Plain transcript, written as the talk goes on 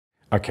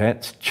Okay,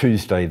 it's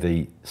Tuesday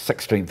the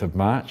 16th of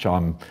March.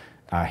 I'm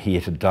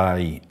here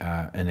today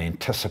in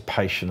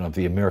anticipation of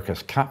the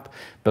America's Cup,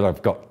 but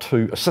I've got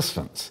two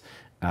assistants.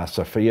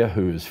 Sophia,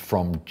 who is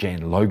from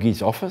Jan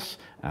Logie's office,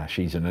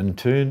 she's an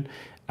intern,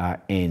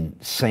 and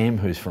Sam,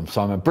 who's from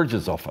Simon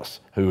Bridges' office,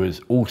 who is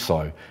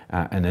also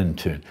an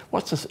intern.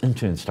 What's this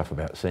intern stuff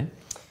about, Sam?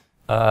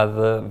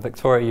 The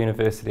Victoria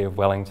University of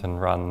Wellington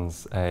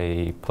runs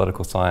a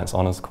political science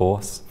honours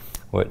course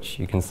which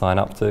you can sign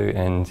up to,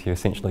 and you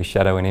essentially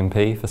shadow an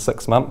MP for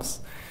 6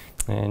 months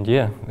and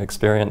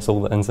experience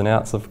all the ins and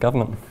outs of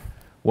government.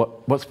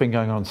 What's been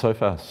going on so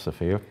far,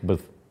 Sophia,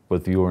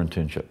 with your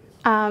internship?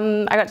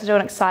 I got to do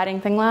an exciting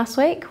thing last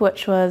week,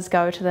 which was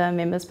go to the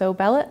Members' Bill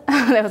ballot.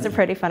 That was a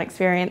pretty fun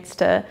experience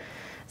to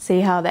see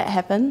how that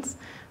happens,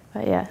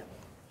 but yeah.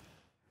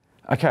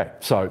 Okay,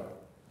 so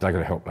they're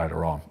going to help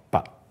later on,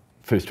 but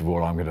first of all,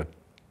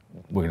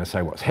 we're going to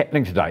say what's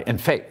happening today. In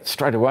fact,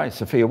 straight away,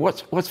 Sophia,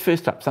 what's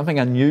first up? Something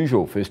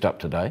unusual first up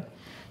today.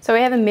 So we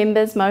have a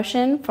members'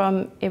 motion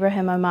from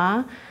Ibrahim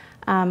Omar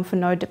for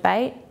no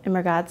debate in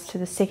regards to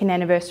the 2nd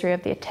anniversary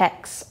of the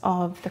attacks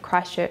of the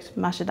Christchurch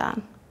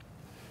Masjidan.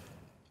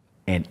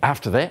 And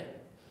after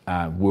that,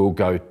 we'll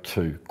go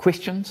to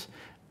questions.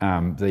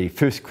 The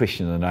first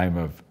question in the name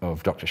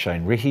of Dr.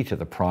 Shane Reti to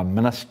the Prime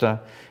Minister.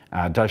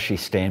 Does she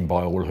stand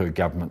by all her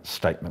government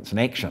statements and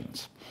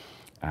actions?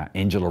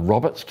 Angela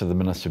Roberts to the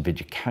Minister of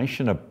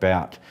Education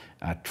about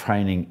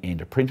training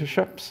and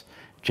apprenticeships.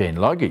 Jan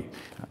Logie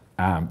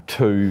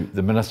to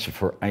the Minister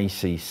for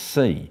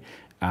ACC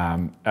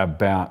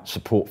about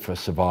support for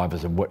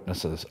survivors and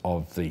witnesses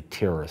of the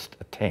terrorist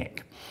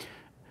attack.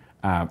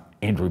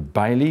 Andrew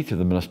Bailey to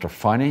the Minister of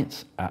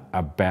Finance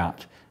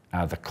about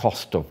the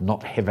cost of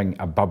not having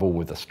a bubble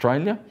with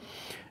Australia.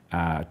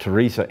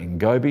 Teresa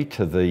Ngobi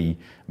to the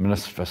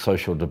Minister for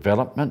Social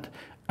Development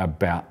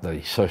about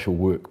the social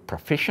work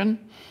profession.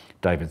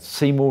 David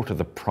Seymour to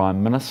the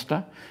Prime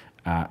Minister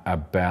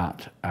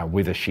about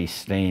whether she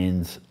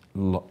stands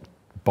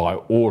by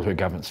all her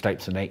government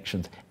statements and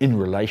actions in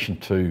relation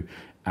to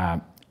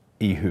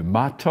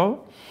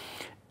Ihumato.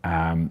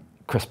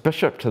 Chris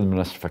Bishop to the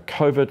Minister for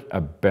COVID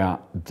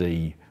about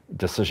the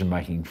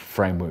decision-making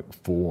framework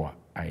for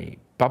a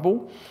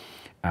bubble.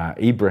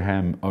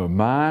 Ibrahim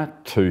Omar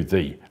to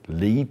the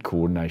Lead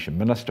Coordination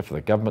Minister for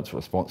the government's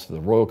response to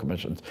the Royal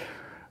Commission's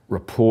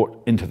report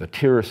into the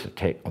terrorist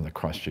attack on the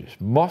Christchurch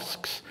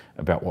mosques,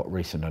 about what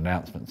recent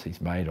announcements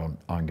he's made on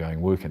ongoing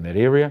work in that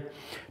area.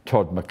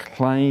 Todd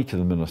McClay to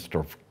the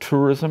Minister of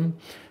Tourism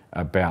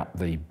about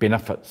the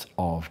benefits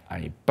of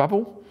a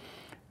bubble.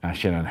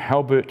 Shannon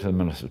Halbert to the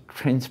Minister of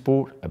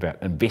Transport about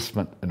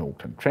investment in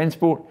Auckland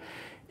Transport.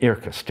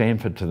 Erica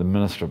Stanford to the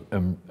Minister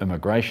of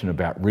Immigration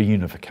about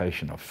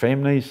reunification of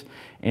families.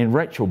 And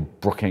Rachel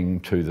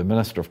Brooking to the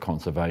Minister of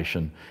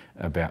Conservation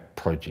about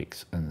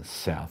projects in the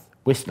South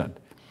Westland.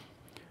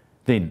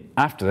 Then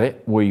after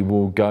that, we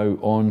will go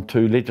on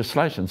to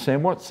legislation.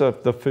 Sam, what's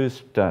the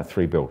first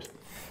 3 bills?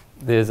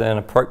 There's an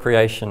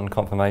appropriation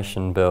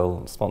confirmation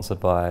bill sponsored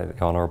by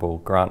the Honourable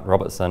Grant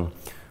Robertson,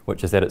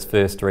 which is at its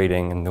first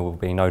reading and there will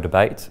be no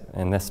debate.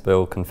 And this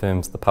bill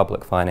confirms the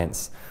Public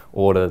Finance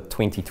Order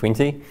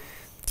 2020.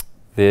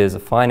 There's a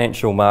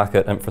Financial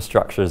Market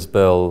Infrastructures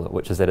Bill,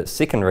 which is at its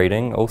second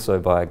reading, also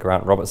by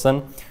Grant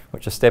Robertson,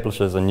 which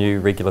establishes a new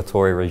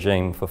regulatory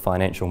regime for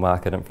financial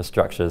market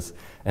infrastructures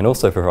and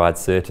also provides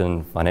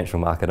certain financial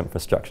market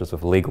infrastructures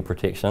with legal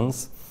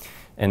protections.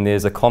 And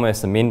there's a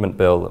Commerce Amendment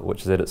Bill,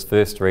 which is at its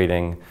first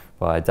reading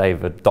by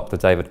Dr.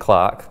 David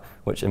Clark,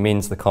 which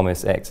amends the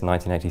Commerce Act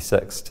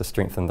 1986 to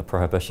strengthen the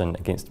prohibition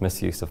against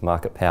misuse of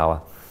market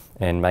power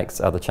and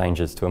makes other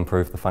changes to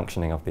improve the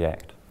functioning of the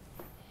Act.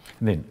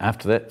 And then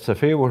after that,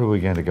 Sophia, what are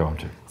we going to go on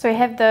to? So we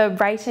have the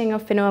Rating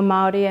of Whenua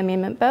Māori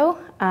Amendment Bill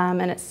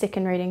and its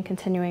second reading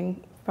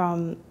continuing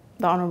from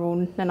the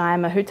Honourable Nanaia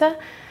Mahuta.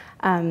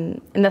 And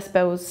this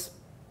bill's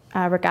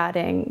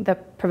regarding the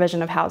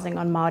provision of housing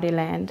on Māori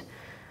land.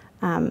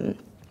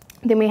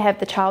 Then we have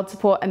the Child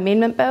Support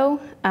Amendment Bill,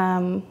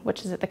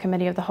 which is at the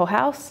Committee of the Whole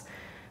House.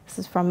 This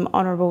is from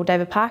Honourable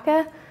David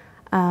Parker.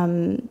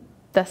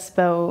 This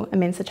bill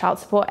amends the Child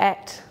Support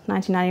Act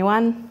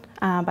 1991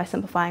 by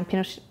simplifying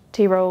penalty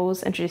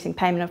rules, introducing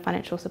payment of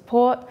financial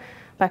support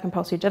by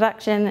compulsory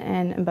deduction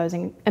and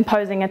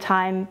imposing a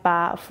time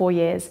bar of 4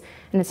 years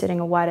and inserting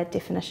a wider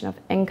definition of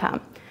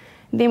income.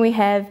 Then we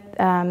have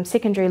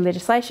Secondary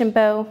Legislation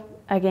Bill,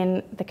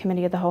 again the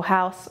Committee of the Whole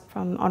House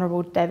from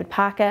Honourable David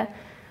Parker.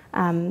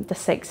 This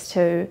seeks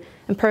to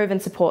improve and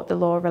support the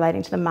law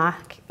relating to the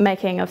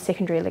making of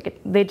secondary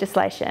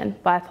legislation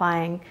by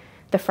applying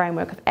the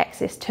framework of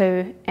access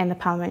to and the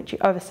parliamentary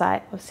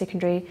oversight of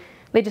secondary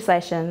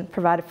legislation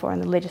provided for in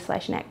the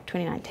Legislation Act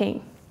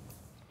 2019.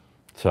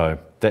 So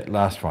that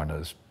last one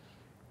is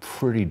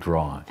pretty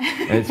dry.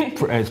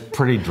 It's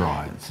pretty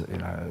dry.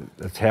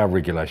 It's how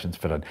regulations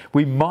fit in.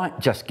 We might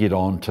just get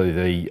on to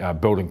the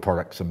Building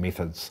Products and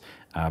Methods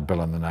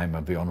bill in the name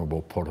of the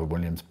Honourable Porter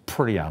Williams.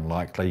 Pretty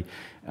unlikely.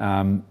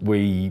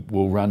 We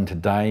will run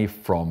today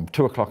from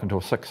 2 o'clock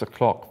until 6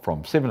 o'clock,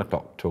 from 7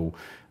 o'clock till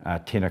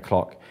 10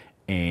 o'clock,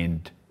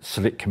 and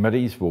select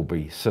committees will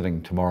be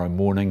sitting tomorrow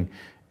morning,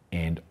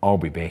 and I'll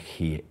be back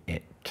here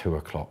at 2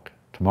 o'clock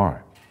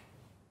tomorrow.